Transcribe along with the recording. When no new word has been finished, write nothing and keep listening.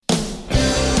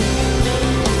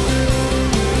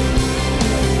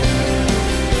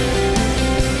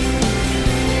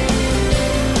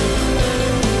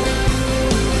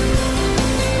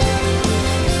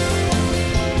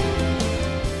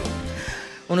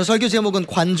오늘 설교 제목은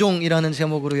관종이라는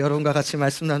제목으로 여러분과 같이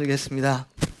말씀 나누겠습니다.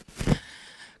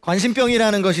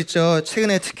 관심병이라는 것이 있죠.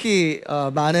 최근에 특히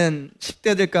많은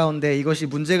 10대들 가운데 이것이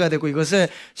문제가 되고, 이것을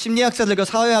심리학자들과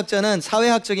사회학자는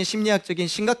사회학적인 심리학적인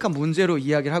심각한 문제로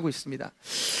이야기를 하고 있습니다.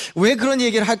 왜 그런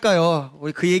얘기를 할까요?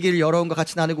 우리 그 얘기를 여러분과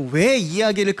같이 나누고, 왜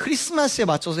이야기를 크리스마스에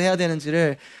맞춰서 해야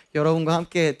되는지를 여러분과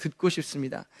함께 듣고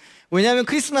싶습니다. 왜냐하면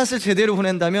크리스마스를 제대로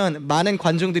보낸다면 많은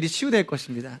관종들이 치유될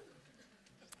것입니다.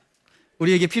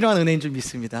 우리에게 필요한 은혜인 줄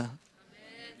믿습니다.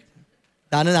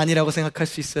 나는 아니라고 생각할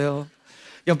수 있어요.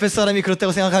 옆에 사람이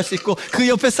그렇다고 생각할 수 있고, 그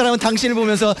옆에 사람은 당신을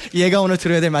보면서 얘가 오늘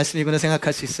들어야 될 말씀이구나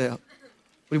생각할 수 있어요.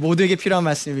 우리 모두에게 필요한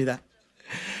말씀입니다.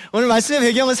 오늘 말씀의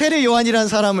배경은 세례 요한이라는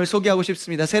사람을 소개하고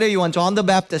싶습니다. 세례 요한, John the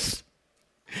Baptist.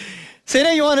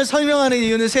 세례 요한을 설명하는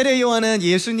이유는, 세례 요한은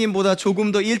예수님보다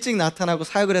조금 더 일찍 나타나고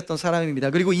사역을 했던 사람입니다.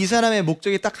 그리고 이 사람의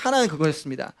목적이 딱 하나는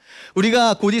그거였습니다.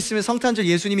 우리가 곧 있으면 성탄절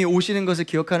예수님이 오시는 것을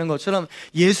기억하는 것처럼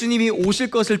예수님이 오실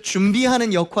것을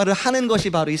준비하는 역할을 하는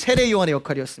것이 바로 이 세례 요한의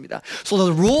역할이었습니다. So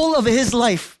the role of his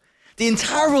life, the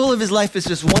entire role of his life is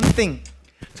just one thing: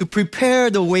 to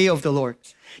prepare the way of the Lord.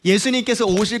 예수님께서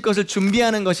오실 것을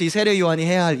준비하는 것이 세례 요한이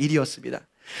해야 할 일이었습니다.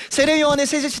 세례 요한의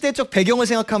세대시대적 배경을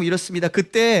생각하면 이렇습니다.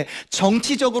 그때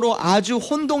정치적으로 아주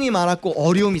혼동이 많았고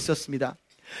어려움이 있었습니다.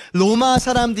 로마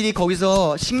사람들이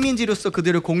거기서 식민지로서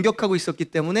그들을 공격하고 있었기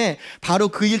때문에 바로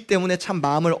그 일 때문에 참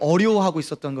마음을 어려워하고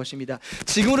있었던 것입니다.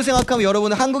 지금으로 생각하면,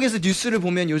 여러분은 한국에서 뉴스를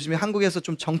보면 요즘에 한국에서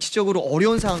좀 정치적으로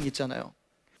어려운 상황이 있잖아요.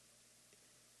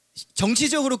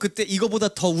 정치적으로 그때 이거보다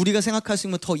더 우리가 생각할 수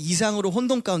있는 더 이상으로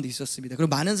혼돈 가운데 있었습니다. 그리고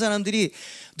많은 사람들이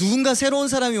누군가 새로운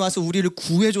사람이 와서 우리를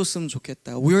구해줬으면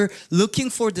좋겠다. We're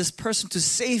looking for this person to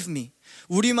save me.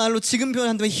 우리말로 지금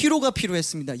표현한다면 히로가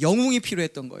필요했습니다. 영웅이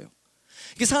필요했던 거예요.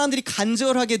 이게 사람들이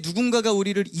간절하게 누군가가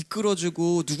우리를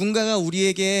이끌어주고 누군가가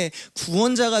우리에게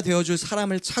구원자가 되어줄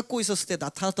사람을 찾고 있었을 때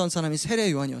나타났던 사람이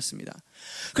세례 요한이었습니다.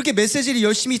 그렇게 메시지를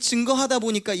열심히 증거하다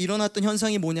보니까 일어났던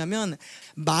현상이 뭐냐면,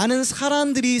 많은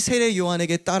사람들이 세례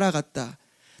요한에게 따라갔다.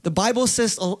 The Bible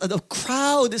says a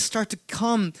crowd start to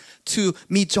come to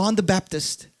meet John the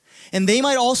Baptist. And they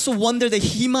might also wonder that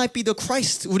he might be the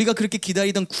Christ. 우리가 그렇게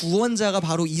기다리던 구원자가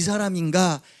바로 이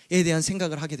사람인가에 대한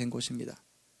생각을 하게 된 것입니다.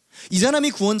 이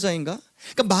사람이 구원자인가?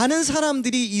 그러니까 많은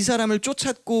사람들이 이 사람을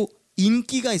쫓았고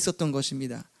인기가 있었던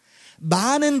것입니다.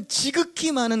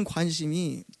 지극히 많은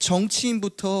관심이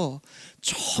정치인부터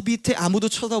저 밑에 아무도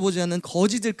쳐다보지 않는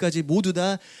거지들까지 모두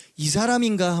다 이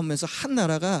사람인가 하면서 한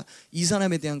나라가 이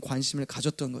사람에 대한 관심을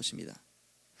가졌던 것입니다.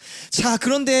 자,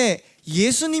 그런데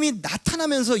예수님이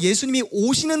나타나면서, 예수님이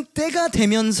오시는 때가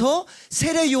되면서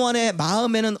세례 요한의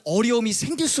마음에는 어려움이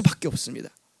생길 수밖에 없습니다.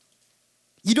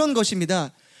 이런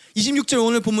것입니다. 26절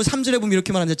오늘 본문 3절에 보면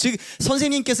이렇게 말합니다. 즉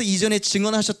선생님께서 이전에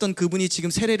증언하셨던 그분이 지금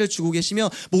세례를 주고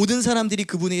계시며 모든 사람들이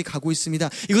그분에게 가고 있습니다.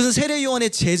 이것은 세례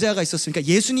요한의 제자가 있었으니까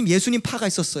예수님 파가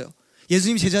있었어요.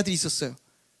 예수님 제자들이 있었어요.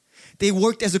 They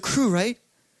worked as a crew, right?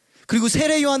 그리고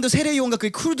세례 요한도 세례 요한과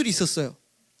그의 크루들이 있었어요.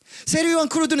 세례 요한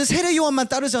크루들은 세례 요한만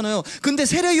따르잖아요. 근데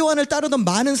세례 요한을 따르던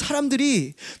많은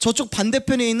사람들이 저쪽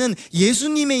반대편에 있는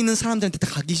예수님에 있는 사람들한테 다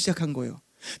가기 시작한 거예요.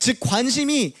 즉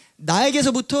관심이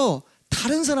나에게서부터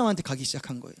다른 사람한테 가기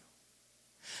시작한 거예요.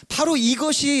 바로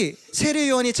이것이 세례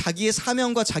요한이 자기의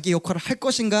사명과 자기의 역할을 할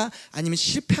것인가 아니면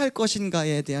실패할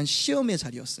것인가에 대한 시험의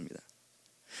자리였습니다.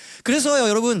 그래서요,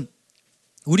 여러분,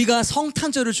 우리가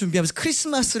성탄절을 준비하면서,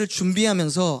 크리스마스를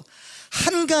준비하면서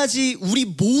한 가지 우리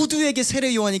모두에게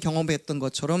세례 요한이 경험했던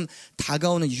것처럼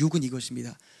다가오는 유혹은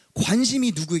이것입니다.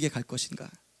 관심이 누구에게 갈 것인가?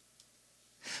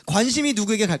 관심이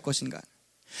누구에게 갈 것인가?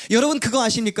 여러분 그거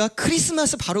아십니까?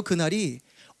 크리스마스 바로 그날이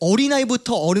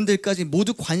어린아이부터 어른들까지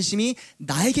모두 관심이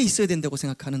나에게 있어야 된다고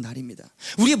생각하는 날입니다.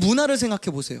 우리의 문화를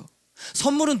생각해 보세요.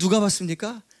 선물은 누가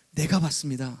받습니까? 내가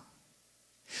받습니다.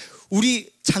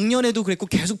 우리 작년에도 그랬고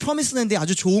계속 프로미스랜드에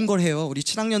아주 좋은 걸 해요. 우리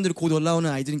 7학년들 곧 올라오는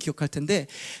아이들은 기억할 텐데,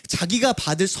 자기가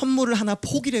받을 선물을 하나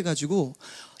포기를 해가지고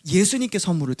예수님께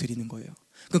선물을 드리는 거예요.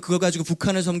 그걸 가지고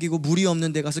북한을 섬기고 물이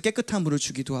없는 데 가서 깨끗한 물을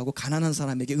주기도 하고 가난한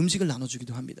사람에게 음식을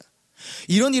나눠주기도 합니다.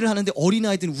 이런 일을 하는데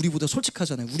어린아이들은 우리보다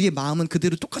솔직하잖아요. 우리의 마음은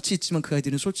그대로 똑같이 있지만 그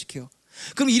아이들은 솔직해요.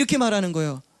 그럼 이렇게 말하는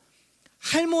거예요.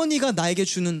 할머니가 나에게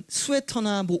주는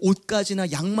스웨터나 뭐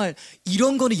옷가지나 양말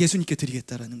이런 거는 예수님께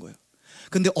드리겠다라는 거예요.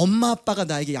 근데 엄마 아빠가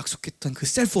나에게 약속했던 그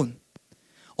셀폰,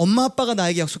 엄마 아빠가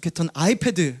나에게 약속했던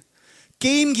아이패드,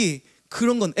 게임기,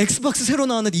 그런 건 엑스박스 새로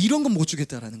나왔는데 이런 건 못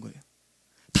주겠다라는 거예요.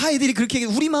 다 애들이 그렇게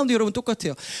얘기해요. 우리 마음도 여러분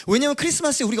똑같아요. 왜냐하면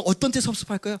크리스마스에 우리가 어떤 때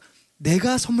섭섭할까요?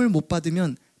 내가 선물 못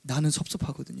받으면 나는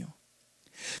섭섭하거든요.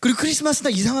 그리고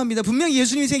크리스마스는 이상합니다. 분명히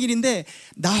예수님이 생일인데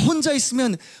나 혼자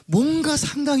있으면 뭔가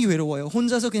상당히 외로워요.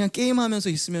 혼자서 그냥 게임하면서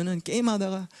있으면은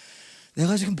게임하다가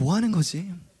내가 지금 뭐 하는 거지?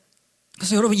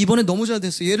 그래서 여러분 이번에 너무 잘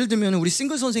됐어요. 예를 들면 우리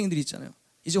싱글 선생님들이 있잖아요.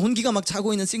 이제 혼기가 막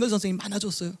자고 있는 싱글 선생님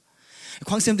많아졌어요.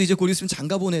 광쌤도 이제 곧 있으면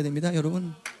장가 보내야 됩니다.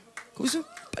 여러분 곧 있으면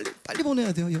빨리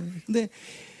보내야 돼요. 예. 근데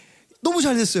너무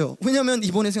잘 됐어요. 왜냐하면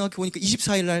이번에 생각해보니까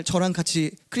 24일 날 저랑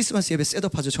같이 크리스마스 예배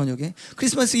셋업하죠. 저녁에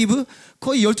크리스마스 이브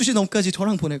거의 12시 넘까지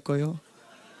저랑 보낼 거예요.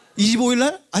 25일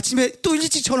날 아침에 또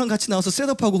일찍 저랑 같이 나와서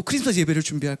셋업하고 크리스마스 예배를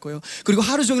준비할 거예요. 그리고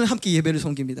하루 종일 함께 예배를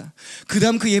섬깁니다. 그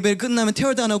다음 그 예배를 끝나면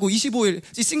테어다운하고 25일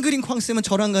싱글인 쾅쌤은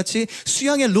저랑 같이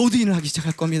수양의 로드인을 하기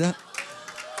시작할 겁니다.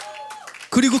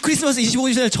 그리고 크리스마스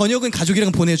 25일 날 저녁은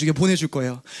가족이랑 보내줄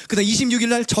거예요. 그 다음 26일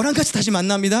날 저랑 같이 다시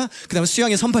만납니다. 그 다음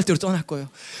수양의 선발대로 떠날 거예요.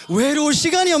 외로울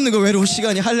시간이 없는 거예요. 외로울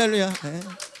시간이. 할렐루야. 네.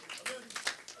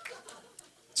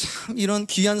 참 이런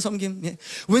귀한 섬김. 예.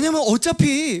 왜냐면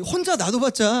어차피 혼자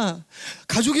놔둬봤자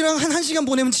가족이랑 한 시간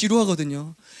보내면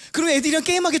지루하거든요. 그럼 애들이랑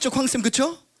게임하겠죠. 광쌤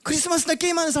그쵸? 크리스마스 날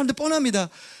게임하는 사람들 뻔합니다.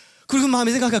 그리고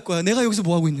마음에 생각할 거야. 내가 여기서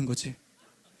뭐하고 있는 거지?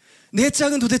 내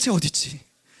짝은 도대체 어딨지?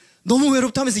 너무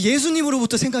외롭다 하면서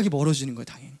예수님으로부터 생각이 멀어지는 거예요.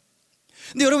 당연히.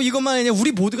 근데 여러분 이것만 아니라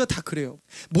우리 모두가 다 그래요.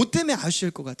 뭐 때문에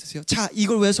아쉬울 것 같으세요? 자,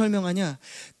 이걸 왜 설명하냐?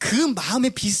 그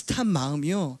마음에 비슷한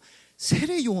마음이요,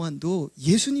 세례 요한도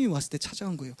예수님이 왔을 때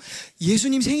찾아온 거예요.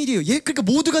 예수님 생일이에요. 그러니까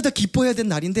모두가 다 기뻐해야 되는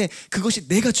날인데 그것이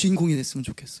내가 주인공이 됐으면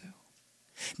좋겠어요.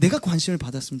 내가 관심을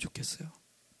받았으면 좋겠어요.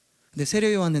 근데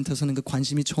세례 요한한테서는 그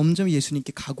관심이 점점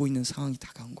예수님께 가고 있는 상황이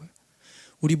다가온 거예요.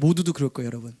 우리 모두도 그럴 거예요,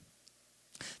 여러분.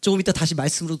 조금 이따 다시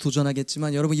말씀으로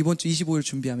도전하겠지만 여러분 이번 주 25일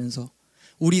준비하면서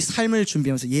우리 삶을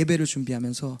준비하면서 예배를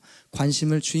준비하면서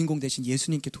관심을 주인공 대신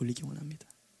예수님께 돌리기 원합니다.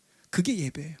 그게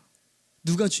예배예요.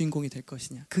 누가 주인공이 될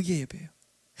것이냐, 그게 예배예요.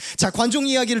 자, 관종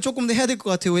이야기를 조금 더 해야 될 것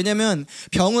같아요. 왜냐하면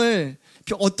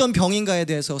어떤 병인가에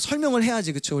대해서 설명을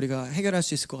해야지 그쵸 우리가 해결할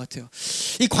수 있을 것 같아요.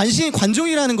 이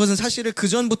관종이라는 것은 사실은 그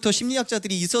전부터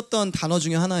심리학자들이 있었던 단어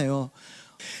중에 하나예요.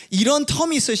 이런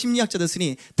텀이 있어요. 심리학자들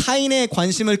쓰니 타인의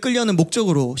관심을 끌려는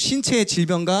목적으로 신체의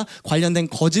질병과 관련된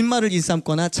거짓말을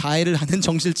일삼거나 자해를 하는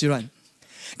정신질환.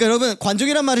 그러니까 여러분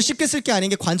관종이란 말을 쉽게 쓸 게 아닌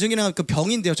게 관종이란 그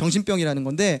병인데요. 정신병이라는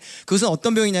건데 그것은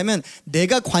어떤 병이냐면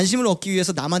내가 관심을 얻기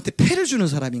위해서 남한테 패를 주는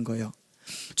사람인 거예요.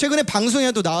 최근에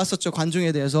방송에도 나왔었죠.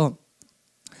 관종에 대해서.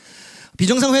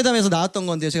 비정상회담에서 나왔던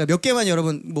건데요. 제가 몇 개만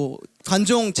여러분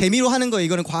관종 재미로 하는 거예요.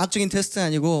 이거는 과학적인 테스트는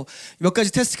아니고 몇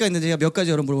가지 테스트가 있는데 제가 몇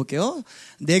가지 여러분 물어볼게요.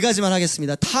 4가지만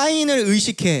하겠습니다. 타인을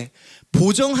의식해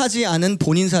보정하지 않은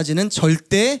본인 사진은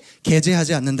절대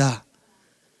게재하지 않는다.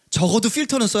 적어도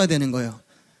필터는 써야 되는 거예요.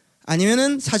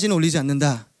 아니면은 사진 올리지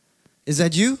않는다. Is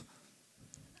that you?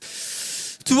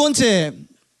 2번째,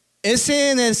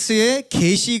 SNS에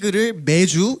게시글을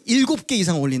매주 7개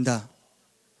이상 올린다.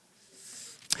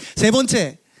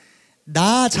 3번째,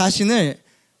 나 자신을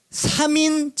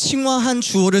 3인 칭화한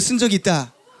주어를 쓴 적이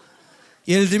있다.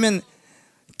 예를 들면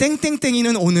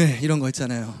땡땡땡이는 오늘 이런 거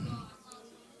있잖아요.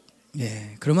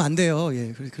 예, 그러면 안 돼요.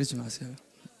 예, 그러지 마세요.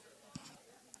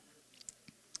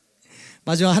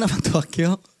 마지막 하나만 더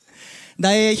할게요.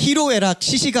 나의 희로애락,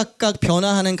 시시각각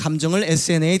변화하는 감정을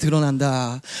SNS에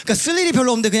드러난다. 그러니까 쓸 일이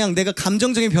별로 없는데 그냥 내가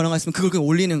감정적인 변화가 있으면 그걸 그냥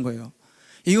올리는 거예요.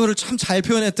 이거를 참 잘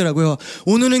표현했더라고요.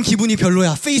 오늘은 기분이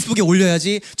별로야. 페이스북에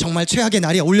올려야지. 정말 최악의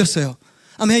날이야. 올렸어요.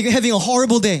 I'm having a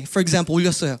horrible day. For example.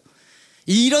 올렸어요.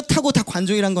 이렇다고 다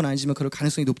관종이란 건 아니지만 그럴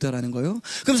가능성이 높다라는 거예요.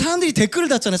 그럼 사람들이 댓글을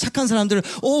달잖아요. 착한 사람들.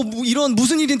 이런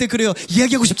무슨 일인데 그래요.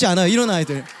 이야기하고 싶지 않아요. 이런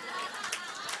아이들.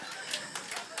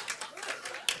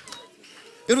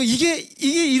 여러분 이게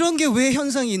이런 게 왜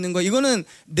현상이 있는 거야? 이거는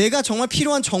내가 정말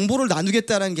필요한 정보를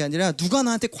나누겠다라는 게 아니라 누가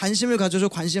나한테 관심을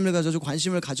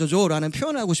가져줘라는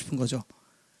표현을 하고 싶은 거죠.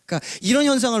 그러니까 이런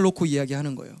현상을 놓고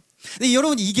이야기하는 거예요. 근데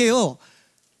여러분 이게요.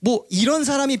 이런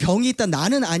사람이 병이 있다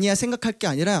나는 아니야 생각할 게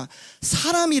아니라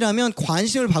사람이라면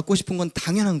관심을 받고 싶은 건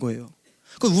당연한 거예요.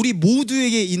 그건 우리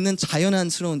모두에게 있는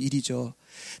자연스러운 일이죠.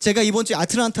 제가 이번 주에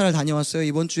아틀란타를 다녀왔어요.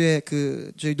 이번 주에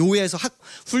저희 노예에서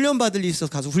훈련 받을 일이 있어서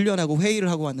가서 훈련하고 회의를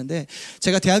하고 왔는데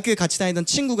제가 대학교에 같이 다니던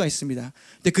친구가 있습니다.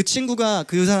 근데 그 친구가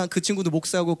그 친구도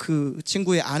목사고 그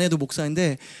친구의 아내도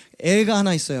목사인데 애가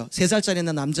하나 있어요. 3살짜리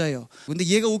남자예요. 근데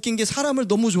얘가 웃긴 게 사람을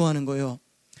너무 좋아하는 거예요.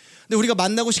 근데 우리가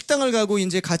만나고 식당을 가고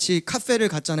이제 같이 카페를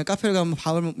갔잖아요. 카페를 가면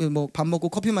밥 먹고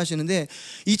커피 마시는데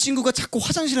이 친구가 자꾸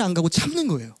화장실을 안 가고 참는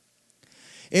거예요.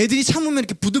 애들이 참으면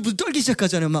이렇게 부들부들 떨기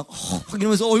시작하잖아요. 막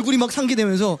이러면서 얼굴이 막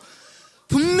상기되면서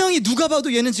분명히 누가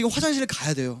봐도 얘는 지금 화장실을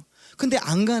가야 돼요. 근데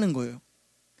안 가는 거예요.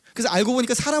 그래서 알고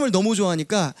보니까 사람을 너무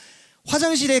좋아하니까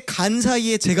화장실에 간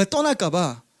사이에 제가 떠날까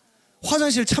봐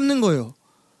화장실을 참는 거예요.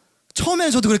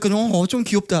 처음에는 저도 그랬거든요. 좀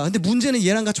귀엽다. 근데 문제는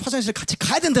얘랑 같이 같이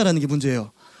가야 된다는 게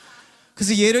문제예요.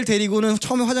 그래서 얘를 데리고는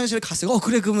처음에 화장실을 갔어요.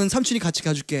 그래 그러면 삼촌이 같이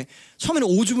가줄게. 처음에는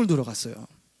오줌을 누러 갔어요.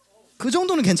 그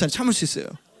정도는 괜찮아요. 참을 수 있어요.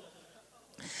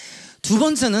 두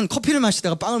번째는 커피를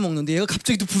마시다가 빵을 먹는데 얘가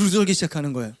갑자기 또 불을 떨기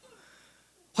시작하는 거예요.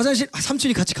 화장실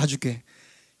삼촌이 같이 가줄게.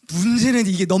 문제는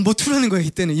이게 넘버 2라는 거예요.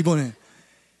 이때는 이번에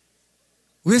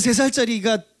왜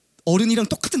 3살짜리가 어른이랑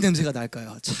똑같은 냄새가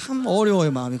날까요? 참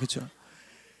어려워요 마음이. 그렇죠?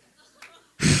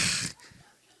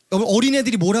 여러분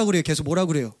어린애들이 뭐라 그래요? 계속 뭐라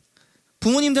그래요?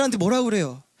 부모님들한테 뭐라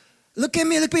그래요? Look at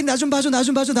me, look at me, 나 좀 봐줘, 나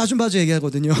좀 봐줘, 나 좀 봐줘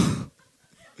얘기하거든요.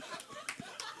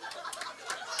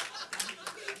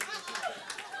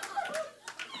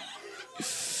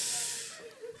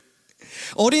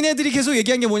 어린애들이 계속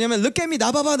얘기한 게 뭐냐면 Look at me,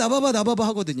 나 봐봐, 나 봐봐, 나 봐봐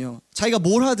하거든요. 자기가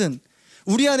뭘 하든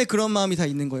우리 안에 그런 마음이 다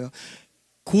있는 거예요.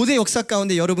 고대 역사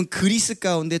가운데 여러분 그리스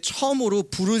가운데 처음으로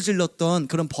불을 질렀던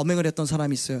그런 범행을 했던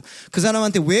사람이 있어요. 그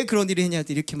사람한테 왜 그런 일을 했냐 할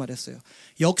이렇게 말했어요.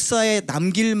 역사에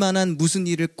남길 만한 무슨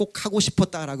일을 꼭 하고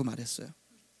싶었다라고 말했어요.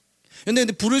 근데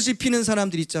불을 지피는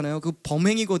사람들 있잖아요. 그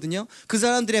범행이거든요. 그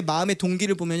사람들의 마음의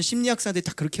동기를 보면 심리학자들이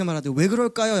다 그렇게 말하대요. 왜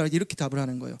그럴까요? 이렇게 답을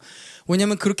하는 거예요.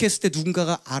 왜냐하면 그렇게 했을 때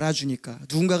누군가가 알아주니까.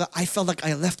 누군가가 I felt like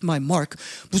I left my mark.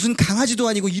 무슨 강아지도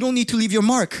아니고 You don't need to leave your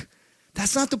mark.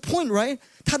 That's not the point, right?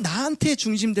 다 나한테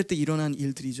중심될 때 일어난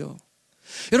일들이죠.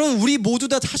 여러분 우리 모두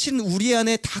다 사실 우리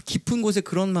안에 다 깊은 곳에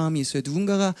그런 마음이 있어요.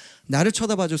 누군가가 나를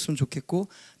쳐다봐줬으면 좋겠고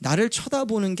나를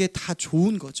쳐다보는 게 다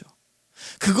좋은 거죠.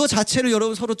 그거 자체를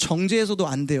여러분 서로 정죄해서도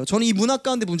안 돼요. 저는 이 문화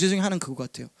가운데 문제 중에 하나는 그거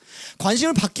같아요.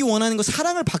 관심을 받기 원하는 것,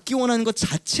 사랑을 받기 원하는 것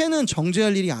자체는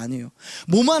정죄할 일이 아니에요.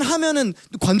 뭐만 하면은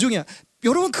관종이야.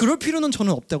 여러분 그럴 필요는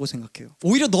저는 없다고 생각해요.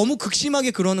 오히려 너무 극심하게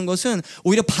그러는 것은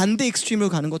오히려 반대 익스트림으로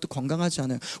가는 것도 건강하지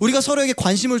않아요. 우리가 서로에게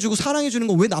관심을 주고 사랑해 주는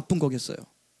건 왜 나쁜 거겠어요?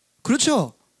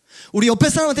 그렇죠? 우리 옆에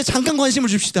사람한테 잠깐 관심을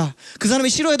줍시다. 그 사람이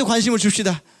싫어해도 관심을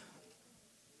줍시다.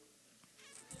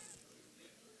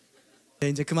 네,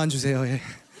 이제 그만 주세요. 예.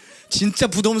 진짜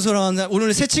부담스러운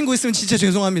오늘 새 친구 있으면 진짜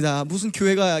죄송합니다. 무슨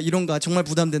교회가 이런가 정말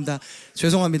부담된다.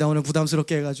 죄송합니다. 오늘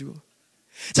부담스럽게 해가지고.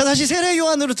 자 다시 세례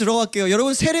요한으로 들어갈게요.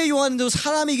 여러분 세례 요한도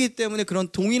사람이기 때문에 그런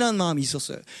동일한 마음이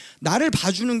있었어요. 나를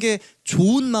봐주는 게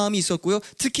좋은 마음이 있었고요.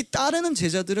 특히 따르는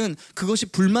제자들은 그것이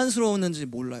불만스러웠는지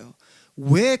몰라요.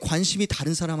 왜 관심이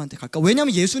다른 사람한테 갈까?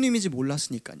 왜냐하면 예수님인지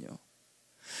몰랐으니까요.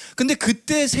 근데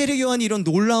그때 세례 요한이 이런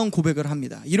놀라운 고백을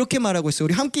합니다. 이렇게 말하고 있어요.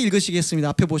 우리 함께 읽으시겠습니다.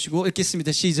 앞에 보시고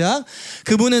읽겠습니다. 시작.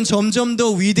 그분은 점점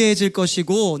더 위대해질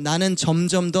것이고 나는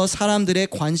점점 더 사람들의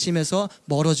관심에서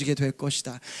멀어지게 될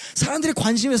것이다. 사람들의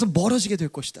관심에서 멀어지게 될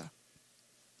것이다.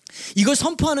 이걸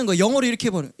선포하는 거예요. 영어로 이렇게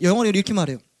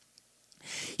말해요.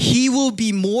 He will be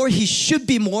more, he should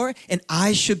be more, and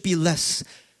I should be less.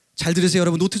 잘 들으세요.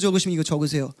 여러분 노트 적으시면 이거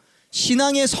적으세요.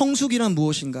 신앙의 성숙이란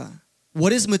무엇인가?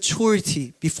 What is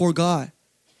maturity before God?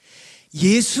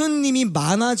 예수님이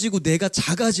많아지고 내가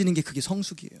작아지는 게 그게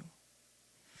성숙이에요.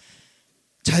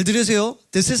 잘 들으세요.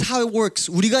 This is how it works.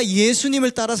 우리가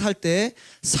예수님을 따라 살 때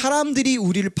사람들이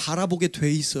우리를 바라보게 돼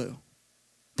있어요.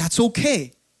 That's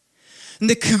okay.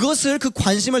 근데 그것을 그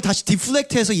관심을 다시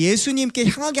디플렉트해서 예수님께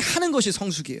향하게 하는 것이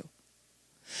성숙이에요.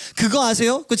 그거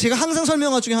아세요? 그 제가 항상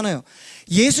설명한 중에 하나요.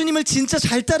 예수님을 진짜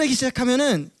잘 따르기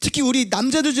시작하면은 특히 우리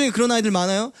남자들 중에 그런 아이들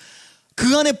많아요.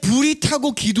 그 안에 불이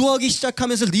타고 기도하기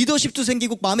시작하면서 리더십도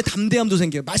생기고 마음의 담대함도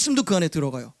생겨요. 말씀도 그 안에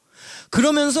들어가요.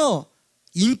 그러면서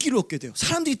인기를 얻게 돼요.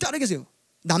 사람들이 따르게 돼요.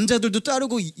 남자들도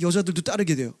따르고 여자들도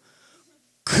따르게 돼요.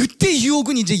 그때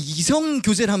유혹은 이제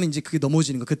이성교제를 하면 이제 그게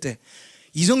넘어지는 거예요. 그때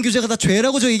이성교제가 다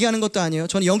죄라고 저 얘기하는 것도 아니에요.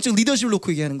 저는 영적 리더십을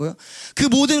놓고 얘기하는 거예요. 그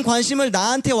모든 관심을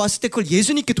나한테 왔을 때 그걸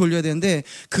예수님께 돌려야 되는데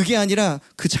그게 아니라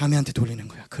그 자매한테 돌리는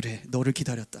거야. 그래 너를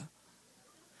기다렸다.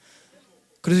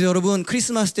 그래서 여러분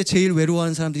크리스마스 때 제일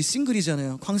외로워하는 사람들이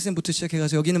싱글이잖아요. 쾅쌤부터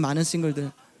시작해가지고 여기는 많은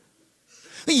싱글들.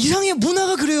 이상해요.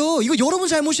 문화가 그래요. 이거 여러분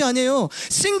잘못이 아니에요.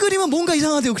 싱글이면 뭔가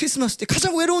이상하대요. 크리스마스 때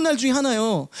가장 외로운 날 중에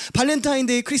하나요.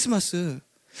 발렌타인데이, 크리스마스.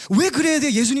 왜 그래야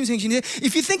돼요? 예수님 생신인데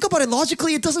If you think about it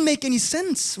logically it doesn't make any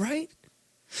sense, right?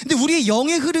 근데 우리의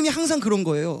영의 흐름이 항상 그런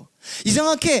거예요.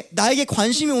 이상하게 나에게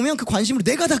관심이 오면 그 관심으로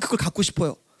내가 다 그걸 갖고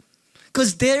싶어요.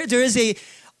 Because there is a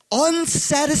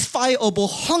unsatisfiable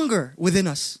hunger within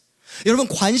us. 여러분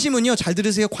관심은요, 잘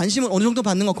들으세요. 관심은 어느 정도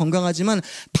받는 건 건강하지만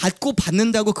받고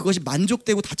받는다고 그것이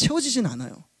만족되고 다 채워지진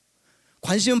않아요.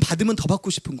 관심은 받으면 더 받고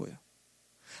싶은 거예요.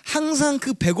 항상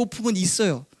그 배고픔은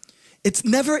있어요. It's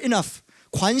never enough.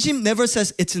 관심 never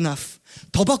says it's enough.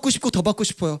 더 받고 싶고 더 받고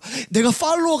싶어요. 내가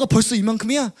팔로워가 벌써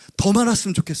이만큼이야? 더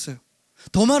많았으면 좋겠어요.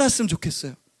 더 많았으면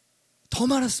좋겠어요. 더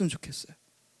많았으면 좋겠어요.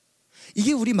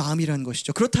 이게 우리 마음이라는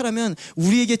것이죠. 그렇다면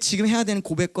우리에게 지금 해야 되는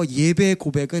고백과 예배의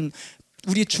고백은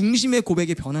우리의 중심의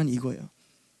고백의 변화는 이거예요.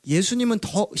 예수님은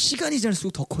더 시간이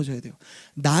지날수록 더 커져야 돼요.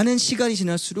 나는 시간이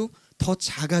지날수록 더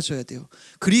작아져야 돼요.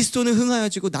 그리스도는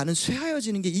흥하여지고 나는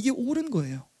쇠하여지는 게 이게 옳은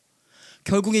거예요.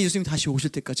 결국에 예수님이 다시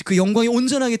오실 때까지 그 영광이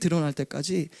온전하게 드러날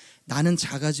때까지 나는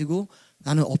작아지고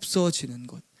나는 없어지는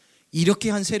것. 이렇게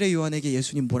한 세례 요한에게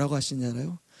예수님 뭐라고 하시는지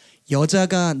알아요?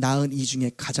 여자가 낳은 이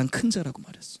중에 가장 큰 자라고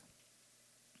말했어요.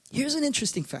 Here's an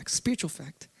interesting fact, spiritual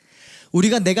fact.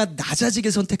 우리가 내가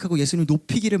낮아지게 선택하고 예수님을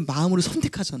높이기를 마음으로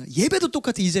선택하잖아요. 예배도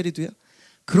똑같아, 이 자리도요.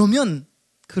 그러면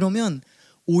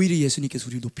오히려 예수님께서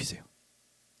우리를 높이세요.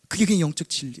 그게 그냥 영적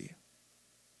진리예요.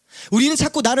 우리는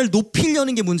자꾸 나를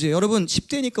높이려는 게 문제예요. 여러분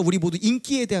 10대니까 우리 모두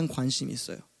인기에 대한 관심이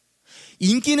있어요.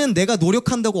 인기는 내가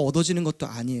노력한다고 얻어지는 것도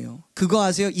아니에요. 그거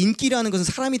아세요? 인기라는 것은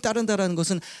사람이 따른다라는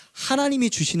것은 하나님이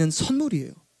주시는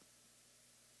선물이에요.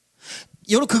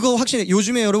 여러분 그거 확실해.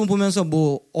 요즘에 여러분 보면서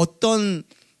뭐 어떤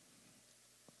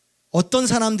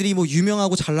사람들이 뭐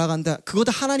유명하고 잘 나간다.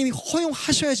 그것도 하나님이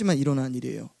허용하셔야지만 일어나는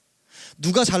일이에요.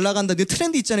 누가 잘 나간다. 그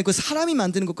트렌드 있잖아요. 그 사람이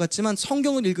만드는 것 같지만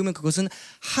성경을 읽으면 그것은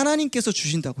하나님께서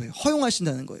주신다고 해요.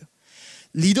 허용하신다는 거예요.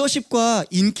 리더십과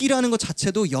인기라는 것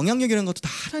자체도 영향력이라는 것도 다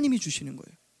하나님이 주시는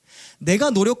거예요. 내가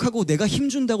노력하고 내가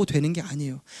힘준다고 되는 게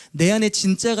아니에요. 내 안에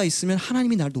진짜가 있으면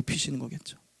하나님이 나를 높이시는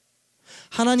거겠죠.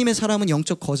 하나님의 사람은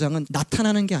영적 거장은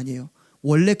나타나는 게 아니에요.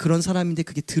 원래 그런 사람인데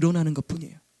그게 드러나는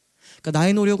것뿐이에요. 그러니까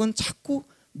나의 노력은 자꾸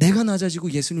내가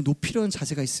낮아지고 예수님을 높이려는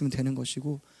자세가 있으면 되는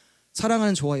것이고,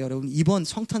 사랑하는 저와 여러분, 이번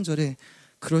성탄절에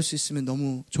그럴 수 있으면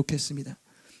너무 좋겠습니다.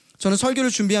 저는 설교를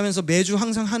준비하면서 매주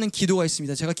항상 하는 기도가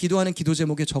있습니다. 제가 기도하는 기도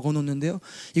제목에 적어놓는데요.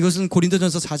 이것은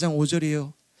고린도전서 4장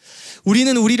 5절이에요.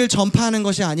 우리는 우리를 전파하는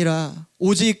것이 아니라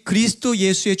오직 그리스도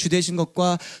예수의 주되신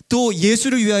것과 또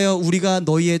예수를 위하여 우리가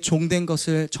너희의 종된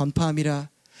것을 전파함이라.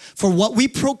 For what we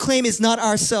proclaim is not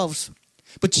ourselves,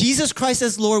 but Jesus Christ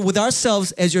as Lord, with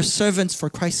ourselves as your servants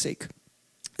for Christ's sake.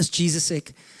 As Jesus'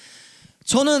 sake.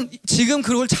 저는 지금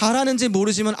그걸 잘하는지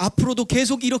모르지만 앞으로도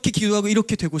계속 이렇게 기도하고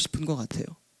이렇게 되고 싶은 것 같아요.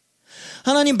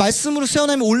 하나님 말씀으로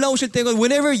세워나면 올라오실 때가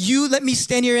whenever you let me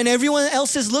stand here and everyone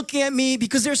else is looking at me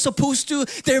because they're supposed to,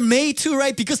 they're made to,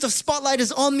 right? Because the spotlight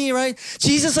is on me, right?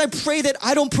 Jesus, I pray that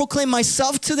I don't proclaim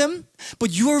myself to them,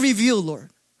 but you are revealed, Lord.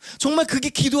 정말 그게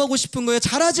기도하고 싶은 거예요.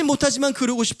 잘하지 못하지만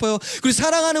그러고 싶어요. 그리고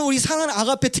사랑하는 우리 사랑하는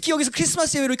아가페, 특히 여기서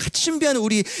크리스마스 예배를 같이 준비하는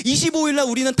우리 25일날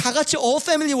우리는 다 같이 all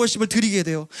family worship을 드리게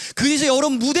돼요. 그래서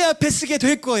여러 무대 앞에 쓰게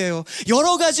될 거예요.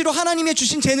 여러 가지로 하나님의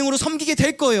주신 재능으로 섬기게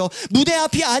될 거예요. 무대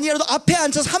앞이 아니라도 앞에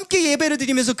앉아서 함께 예배를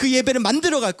드리면서 그 예배를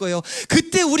만들어 갈 거예요.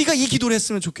 그때 우리가 이 기도를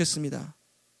했으면 좋겠습니다.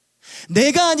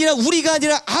 내가 아니라 우리가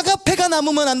아니라 아가페가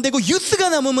남으면 안 되고 유스가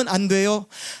남으면 안 돼요.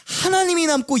 하나님이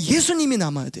남고 예수님이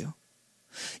남아야 돼요.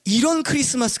 이런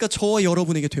크리스마스가 저와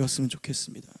여러분에게 되었으면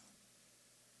좋겠습니다.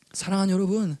 사랑하는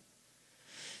여러분,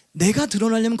 내가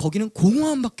드러나려면 거기는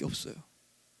공허함밖에 없어요.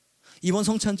 이번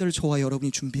성찬절을 저와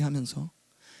여러분이 준비하면서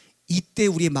이때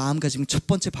우리의 마음가짐을 첫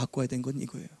번째 바꿔야 된 건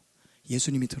이거예요.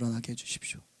 예수님이 드러나게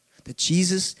해주십시오. That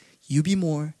Jesus, you be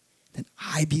more, then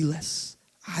I be less.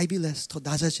 I be less. 더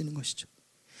낮아지는 것이죠.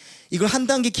 이걸 한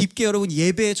단계 깊게 여러분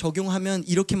예배에 적용하면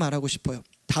이렇게 말하고 싶어요.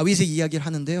 다윗의 이야기를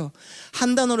하는데요.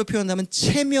 한 단어로 표현하면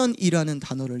체면이라는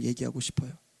단어를 얘기하고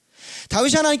싶어요.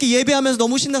 다윗이 하나님께 예배하면서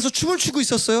너무 신나서 춤을 추고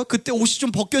있었어요. 그때 옷이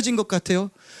좀 벗겨진 것 같아요.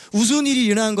 우스운 일이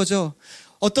일어난 거죠.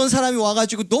 어떤 사람이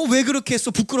와가지고 너 왜 그렇게 했어?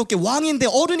 부끄럽게 왕인데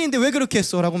어른인데 왜 그렇게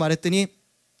했어? 라고 말했더니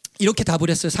이렇게 답을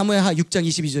했어요. 사무엘하 6장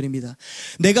 22절입니다.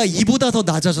 내가 이보다 더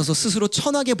낮아져서 스스로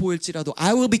천하게 보일지라도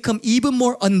I will become even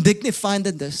more undignified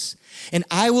than this. And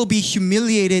I will be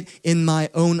humiliated in my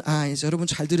own eyes. 여러분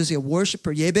잘 들으세요.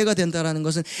 Worshipper, 예배가 된다라는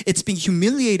것은 It's being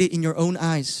humiliated in your own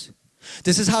eyes.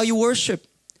 This is how you worship.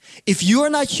 If you are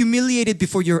not humiliated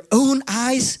before your own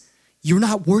eyes, you're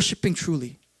not worshiping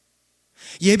truly.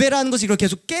 예배라는 것이 이걸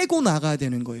계속 깨고 나가야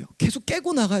되는 거예요. 계속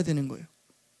깨고 나가야 되는 거예요.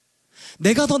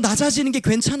 내가 더 낮아지는 게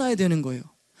괜찮아야 되는 거예요.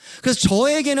 그래서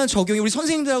저에게는 적용이, 우리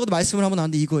선생님들하고도 말씀을 한번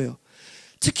하는데 이거예요.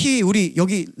 특히 우리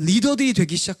여기 리더들이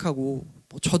되기 시작하고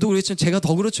저도 그렇지만 제가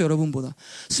더 그렇죠, 여러분보다.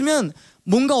 쓰면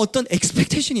뭔가 어떤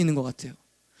expectation이 있는 것 같아요.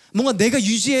 뭔가 내가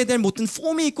유지해야 될 어떤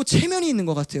폼이 있고 체면이 있는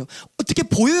것 같아요. 어떻게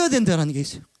보여야 된다는 게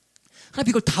있어요.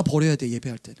 하나님 이걸 다 버려야 돼요,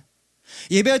 예배할 때는.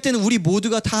 예배할 때는 우리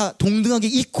모두가 다 동등하게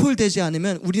이퀄 되지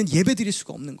않으면 우리는 예배 드릴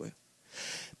수가 없는 거예요.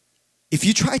 If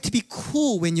you try to be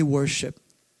cool when you worship,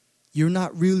 you're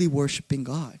not really worshiping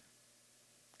God.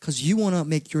 Because you want to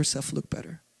make yourself look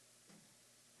better.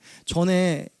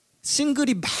 전에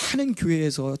싱글이 많은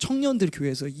교회에서, 청년들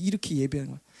교회에서 이렇게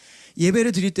예배하는 거예요.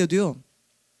 예배를 드릴 때도요,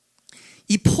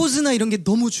 이 포즈나 이런 게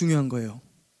너무 중요한 거예요.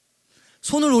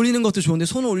 손을 올리는 것도 좋은데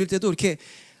손을 올릴 때도 이렇게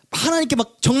하나님께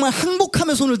막 정말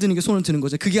항복하며 손을 드는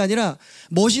거죠. 그게 아니라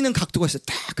멋있는 각도가 있어요.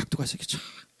 딱 각도가 있어요.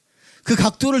 그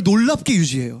각도를 놀랍게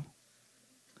유지해요.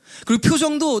 그리고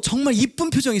표정도 정말 이쁜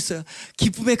표정이 있어요.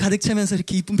 기쁨에 가득 차면서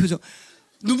이렇게 이쁜 표정.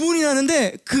 눈물이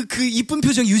나는데 그 이쁜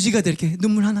표정 유지가 돼. 이렇게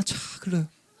눈물 하나 쫙 흘러요.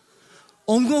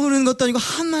 엉엉 흐르는 것도 아니고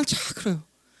한만 쫙 흘러요.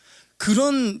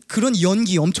 그런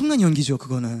연기, 엄청난 연기죠.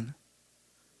 그거는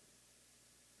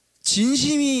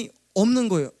진심이 없는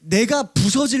거예요. 내가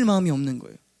부서질 마음이 없는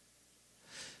거예요.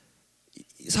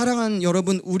 사랑하는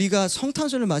여러분, 우리가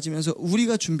성탄절을 맞으면서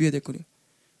우리가 준비해야 될 거예요.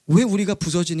 왜 우리가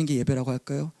부서지는 게 예배라고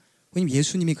할까요? 왜냐면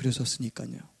예수님이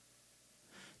그러셨으니까요.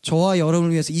 저와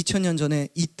여러분을 위해서 2000년 전에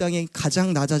이 땅에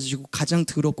가장 낮아지고 가장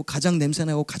더럽고 가장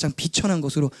냄새나고 가장 비천한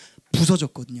것으로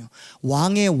부서졌거든요.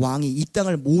 왕의 왕이, 이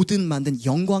땅을 모든 만든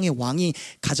영광의 왕이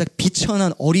가장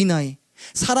비천한 어린아이,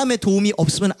 사람의 도움이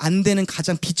없으면 안 되는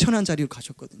가장 비천한 자리로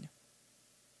가셨거든요.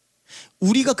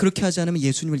 우리가 그렇게 하지 않으면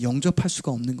예수님을 영접할 수가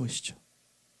없는 것이죠.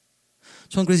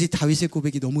 저는 그래서 이 다윗의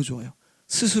고백이 너무 좋아요.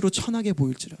 스스로 천하게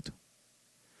보일지라도.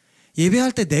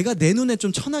 예배할 때 내가 내 눈에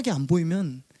좀 천하게 안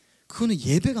보이면 그거는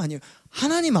예배가 아니에요.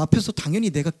 하나님 앞에서 당연히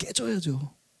내가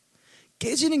깨져야죠.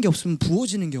 깨지는 게 없으면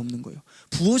부어지는 게 없는 거예요.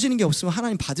 부어지는 게 없으면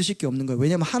하나님 받으실 게 없는 거예요.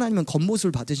 왜냐하면 하나님은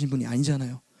겉모습을 받으신 분이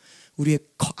아니잖아요. 우리의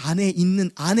안에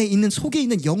있는 속에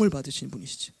있는 영을 받으시는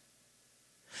분이시지.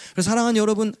 그래서 사랑하는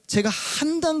여러분, 제가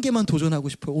한 단계만 도전하고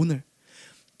싶어요. 오늘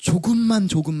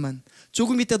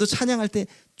조금 이따도 찬양할 때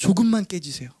조금만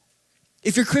깨지세요.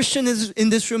 If you're Christian in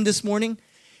this room this morning,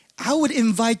 I would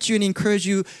invite you and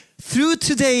encourage you through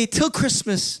today till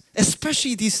Christmas,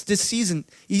 especially this season.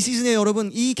 이 시즌에 여러분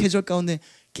이 계절 가운데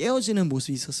깨어지는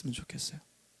모습이 있었으면 좋겠어요.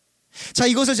 자,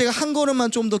 이것을 제가 한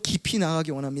걸음만 좀 더 깊이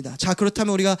나가기 원합니다. 자,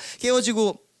 그렇다면 우리가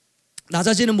깨어지고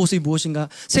낮아지는 모습이 무엇인가?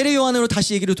 세례 요한으로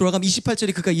다시 얘기로 돌아가면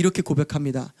 28절에 그가 이렇게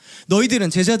고백합니다. 너희들은,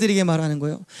 제자들에게 말하는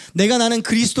거예요. 나는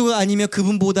그리스도가 아니며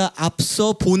그분보다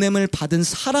앞서 보냄을 받은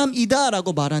사람이다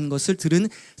라고 말한 것을 들은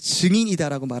증인이다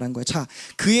라고 말한 거예요. 자,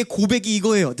 그의 고백이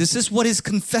이거예요. This is what is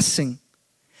confessing.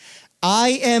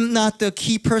 I am not the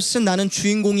key person. 나는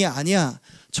주인공이 아니야.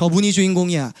 저분이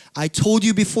주인공이야. I told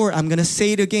you before. I'm gonna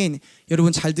say it again.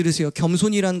 여러분 잘 들으세요.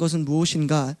 겸손이란 것은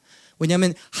무엇인가?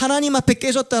 왜냐하면 하나님 앞에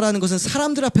깨졌다라는 것은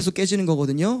사람들 앞에서 깨지는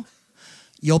거거든요.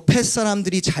 옆에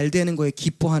사람들이 잘 되는 거에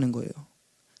기뻐하는 거예요.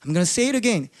 I'm gonna say it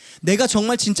again. 내가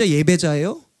정말 진짜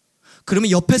예배자예요? 그러면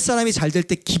옆에 사람이 잘 될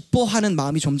때 기뻐하는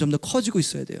마음이 점점 더 커지고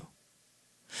있어야 돼요.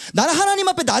 나는 하나님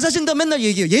앞에 낮아진다 맨날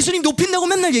얘기해요. 예수님 높인다고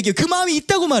맨날 얘기해요. 그 마음이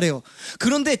있다고 말해요.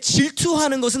 그런데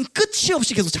질투하는 것은 끝이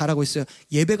없이 계속 잘하고 있어요.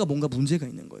 예배가 뭔가 문제가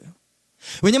있는 거예요.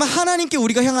 왜냐하면 하나님께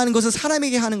우리가 향하는 것은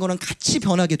사람에게 하는 거랑 같이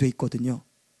변하게 돼 있거든요.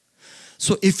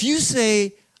 So if you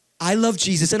say, I love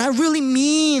Jesus and I really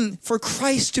mean for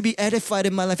Christ to be edified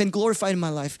in my life and glorified in my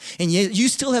life, and yet you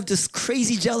still have this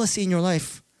crazy jealousy in your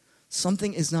life,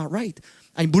 something is not right.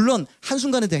 아니 물론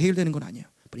한순간에 다 해결되는 건 아니에요.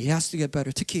 But it has to get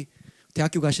better. 특히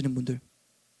대학교 가시는 분들,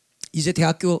 이제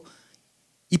대학교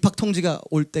입학 통지가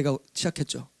올 때가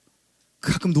시작했죠.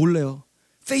 가끔 놀래요.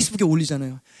 페이스북에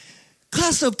올리잖아요.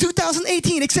 Class of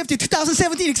 2018 accepted,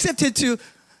 2017 accepted to.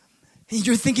 And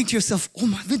you're thinking to yourself,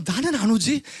 왜 나는 안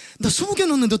오지? 나 20개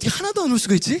넣었는데 어떻게 하나도 안 올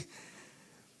수가 있지?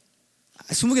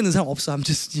 20개 넣은 사람 없어. I'm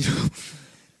just,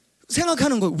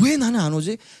 생각하는 거예요. 왜 나는 안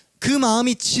오지? 그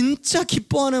마음이 진짜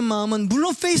기뻐하는 마음은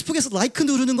물론 페이스북에서 라이크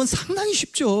누르는 건 상당히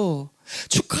쉽죠.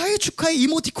 축하해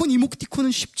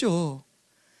이모티콘은 쉽죠.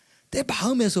 내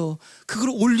마음에서 그걸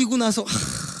올리고 나서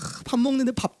밥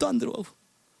먹는데 밥도 안 들어가고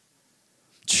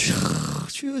주여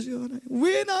하나님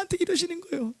왜 나한테 이러시는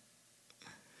거예요?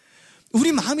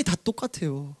 우리 마음이 다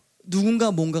똑같아요.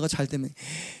 누군가 뭔가가 잘 되면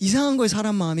이상한 거예요,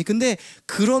 사람 마음이. 근데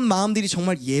그런 마음들이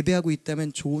정말 예배하고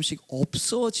있다면 조금씩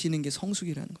없어지는 게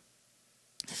성숙이라는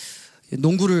거예요.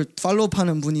 농구를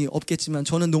팔로우하는 분이 없겠지만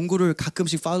저는 농구를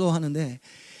가끔씩 팔로우하는데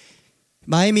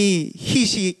마이애미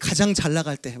힛이 가장 잘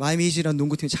나갈 때, 마이애미 힛이라는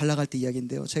농구팀이 잘 나갈 때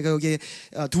이야기인데요. 제가 여기에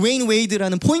드웨인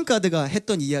웨이드라는 포인트 가드가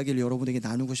했던 이야기를 여러분에게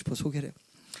나누고 싶어 소개를 해요.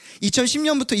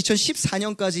 2010년부터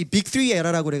 2014년까지 빅3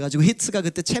 에라라고 그래가지고 히트가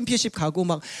그때 챔피언십 가고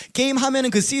막 게임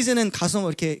하면은 그 시즌은 가서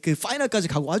이렇게 그 파이널까지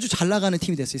가고 아주 잘 나가는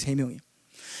팀이 됐어요. 3명이.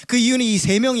 그 이유는 이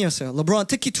 3명이었어요. 르브론,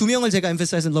 특히 2명을 제가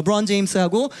emphasize는 르브론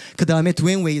제임스하고 그 다음에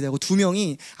드웨인 웨이드하고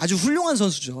 2명이 아주 훌륭한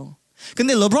선수죠.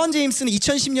 근데 르브론 제임스는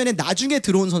 2010년에 나중에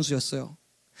들어온 선수였어요.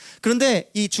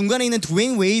 그런데 이 중간에 있는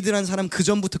드웨인 웨이드라는 사람 그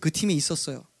전부터 그 팀에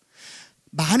있었어요.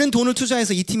 많은 돈을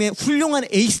투자해서 이 팀에 훌륭한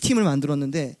에이스 팀을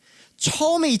만들었는데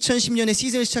처음에 2010년에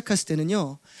시즌을 시작했을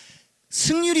때는요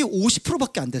승률이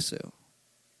 50%밖에 안 됐어요.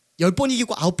 10번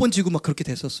이기고 9번 지고 막 그렇게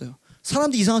됐었어요.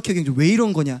 사람들이 이상하게 여기는 왜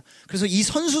이런 거냐. 그래서 이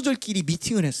선수들끼리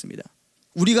미팅을 했습니다.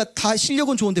 우리가 다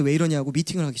실력은 좋은데 왜 이러냐고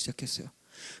미팅을 하기 시작했어요.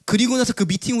 그리고 나서 그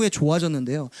미팅 후에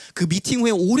좋아졌는데요. 그 미팅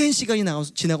후에 오랜 시간이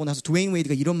지나고 나서 드웨인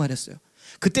웨이드가 이런 말을 했어요.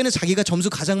 그때는 자기가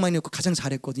점수 가장 많이 넣고 가장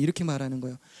잘했거든. 이렇게 말하는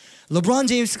거예요. 르브론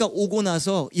제임스가 오고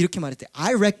나서 이렇게 말했대.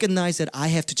 I recognize that I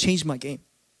have to change my game.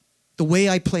 The way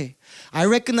I play. I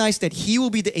recognize that he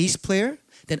will be the ace player,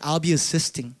 then I'll be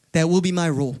assisting. That will be my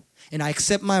role. And I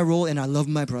accept my role and I love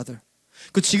my brother.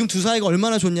 그 지금 두 사이가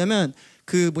얼마나 좋냐면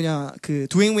그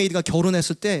드웨인 웨이드가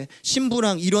결혼했을 때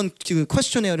신부랑 이런 그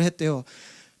퀘스천에어를 했대요.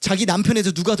 자기 남편에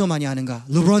대해서 누가 더 많이 아는가?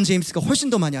 르브론 제임스가 훨씬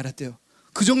더 많이 알았대요.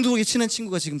 그 정도로 친한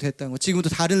친구가 지금 됐다는 거. 지금도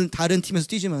다른 팀에서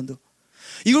뛰지만도.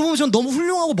 이걸 보면 전 너무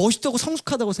훌륭하고 멋있다고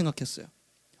성숙하다고 생각했어요.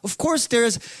 Of course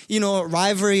there's,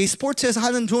 rivalry. 스포츠에서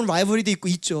하는 좋은 라이벌리도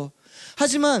있죠.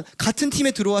 하지만 같은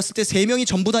팀에 들어왔을 때 세 명이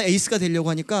전부 다 에이스가 되려고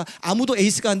하니까 아무도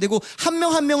에이스가 안 되고 한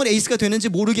명 한 명은 에이스가 되는지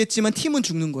모르겠지만 팀은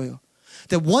죽는 거예요.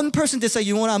 That one person decides,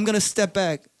 you know what, I'm going to step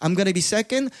back. I'm going to be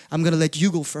second. I'm going to let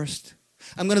you go first.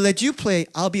 I'm going to let you play.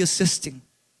 I'll be assisting.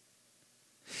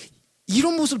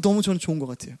 이런 모습 너무 저는 좋은 것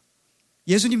같아요.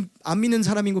 예수님 안 믿는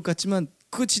사람인 것 같지만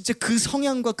진짜 그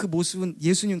성향과 그 모습은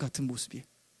예수님 같은 모습이에요.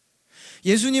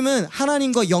 예수님은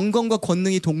하나님과 영광과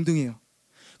권능이 동등해요.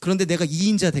 그런데 내가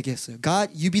 2인자 되게 했어요.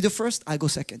 God, you be the first, I go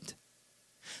second.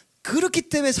 그렇기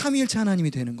때문에 삼위일체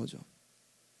하나님이 되는 거죠.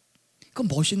 그건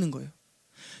멋있는 거예요.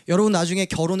 여러분 나중에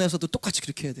결혼해서도 똑같이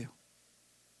그렇게 해야 돼요.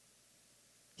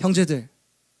 형제들,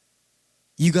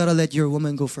 you gotta let your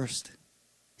woman go first.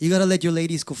 You gotta let your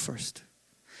ladies go first.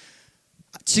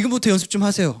 지금부터 연습 좀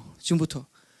하세요. 지금부터.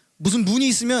 무슨 문이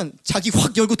있으면 자기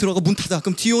확 열고 들어가 문 닫아.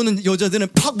 그럼 뒤에 오는 여자들은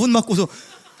팍 문 막고서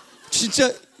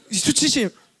진짜 수치심.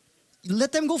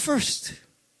 Let them go first.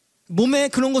 몸에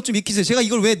그런 것 좀 익히세요. 제가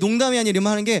이걸 왜 농담이 아니라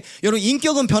이러면 하는 게 여러분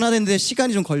인격은 변화되는데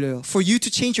시간이 좀 걸려요. For you to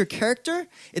change your character,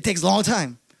 it takes a long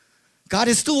time. God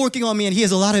is still working on me and he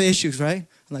has a lot of issues, right?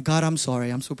 I'm like, God, I'm sorry.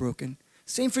 I'm so broken.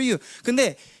 Same for you.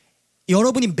 근데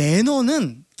여러분이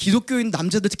매너는 기독교인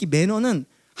남자들 특히 매너는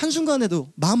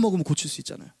한순간에도 마음 먹으면 고칠 수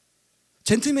있잖아요.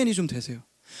 젠틀맨이 좀 되세요.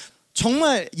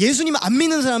 정말 예수님 안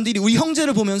믿는 사람들이 우리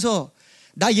형제를 보면서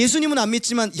나 예수님은 안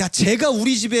믿지만 야 제가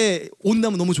우리 집에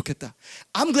온다면 너무 좋겠다.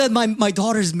 I'm glad my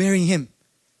daughter's marrying him.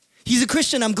 He's a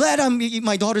Christian. I'm glad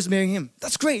my daughter's marrying him.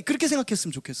 That's great. 그렇게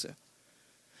생각했으면 좋겠어요.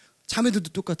 자매들도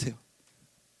똑같아요.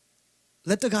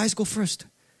 Let the guys go first.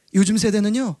 요즘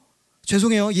세대는요.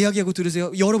 죄송해요. 이야기하고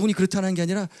들으세요. 여러분이 그렇다는 게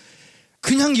아니라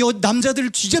그냥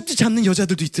남자들을 쥐잡듯이 잡는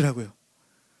여자들도 있더라고요.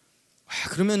 와,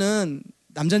 그러면은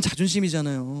남자는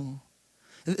자존심이잖아요.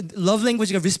 Love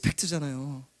language가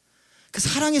respect잖아요. 그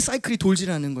사랑의 사이클이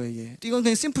돌지라는 거예요. 이게. 이건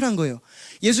그냥 심플한 거예요.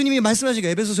 예수님이 말씀하신 거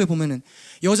에베소서에 보면은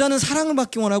여자는 사랑을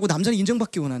받기 원하고 남자는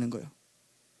인정받기 원하는 거예요.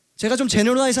 제가 좀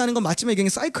제너럴라이즈 하는 건 맞지만 이게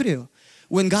사이클이에요.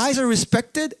 When guys are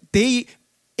respected, they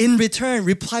in return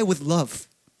reply with love.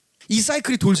 이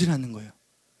사이클이 돌지라는 거예요.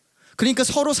 그러니까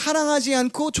서로 사랑하지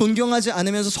않고 존경하지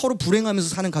않으면서 서로 불행하면서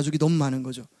사는 가족이 너무 많은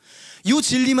거죠. 이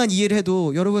진리만 이해를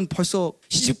해도 여러분 벌써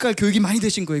시집갈 교육이 많이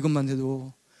되신 거예요. 이것만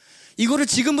해도. 이거를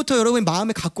지금부터 여러분이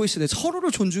마음에 갖고 있어야 돼요.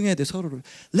 서로를 존중해야 돼요. 서로를.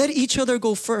 Let each other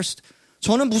go first.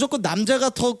 저는 무조건 남자가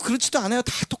더 그렇지도 않아요.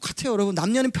 다 똑같아요. 여러분.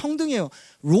 남녀는 평등해요.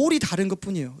 롤이 다른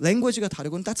것뿐이에요. 랭귀지가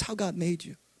다르고 That's how God made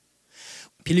you.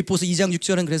 빌립보서 2장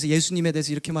 6절은 그래서 예수님에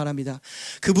대해서 이렇게 말합니다.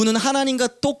 그분은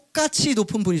하나님과 똑같이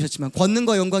높은 분이셨지만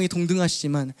권능과 영광이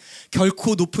동등하시지만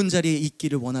결코 높은 자리에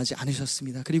있기를 원하지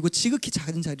않으셨습니다. 그리고 지극히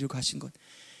작은 자리로 가신 것.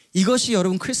 이것이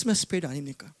여러분 크리스마스 스피릿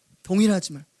아닙니까?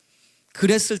 동일하지만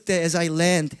그랬을 때 as I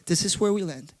land, this is where we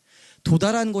land.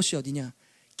 도달하는 곳이 어디냐?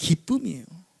 기쁨이에요.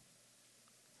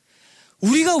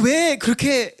 우리가 왜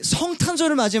그렇게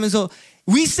성탄절을 맞이하면서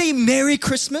We say Merry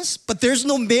Christmas, but there's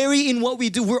no merry in what we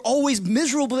do. We're always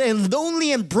miserable and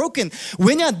lonely and broken.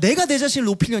 왜냐? 내가 내 자신을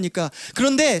높이려니까.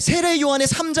 그런데 세례 요한의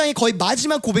 3장의 거의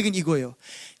마지막 고백은 이거예요.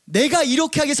 내가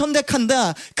이렇게 하게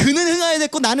선택한다. 그는 흥하여야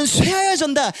됐고 나는 쇠하여야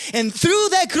전다. And through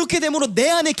that 그렇게 됨으로 내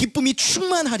안에 기쁨이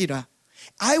충만하리라.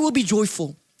 I will be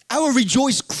joyful. I will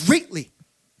rejoice greatly.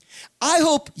 I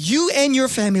hope you and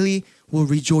your family will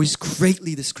rejoice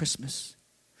greatly this Christmas.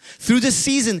 Through this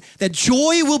season, that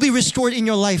joy will be restored in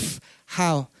your life.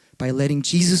 How? By letting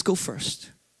Jesus go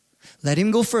first. Let him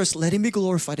go first. Let him be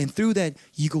glorified. And through that,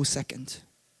 you go second.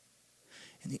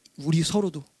 And 우리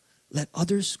서로도 let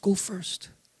others go first.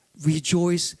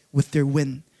 Rejoice with their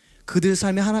win. 그들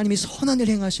삶에 하나님이 선한 일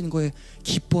행하시는 거에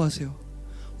기뻐하세요.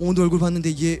 오늘 얼굴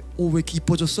봤는데 얘 왜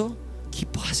기뻐졌어?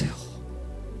 기뻐하세요.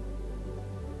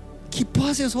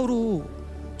 기뻐하세요 서로.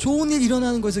 좋은 일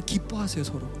일어나는 거에서 기뻐하세요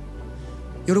서로.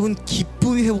 여러분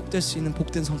기쁨이 회복될 수 있는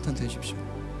복된 성탄 되십시오.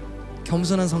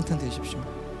 겸손한 성탄 되십시오.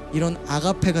 이런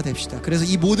아가페가 됩시다. 그래서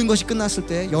이 모든 것이 끝났을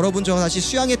때 여러분 저와 다시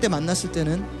수양회 때 만났을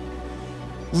때는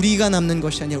우리가 남는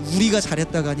것이 아니라 우리가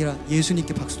잘했다가 아니라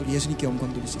예수님께 박수 돌리 예수님께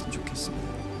영광 돌릴 수 있으면 좋겠습니다.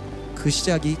 그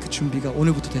시작이 그 준비가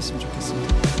오늘부터 됐으면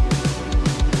좋겠습니다.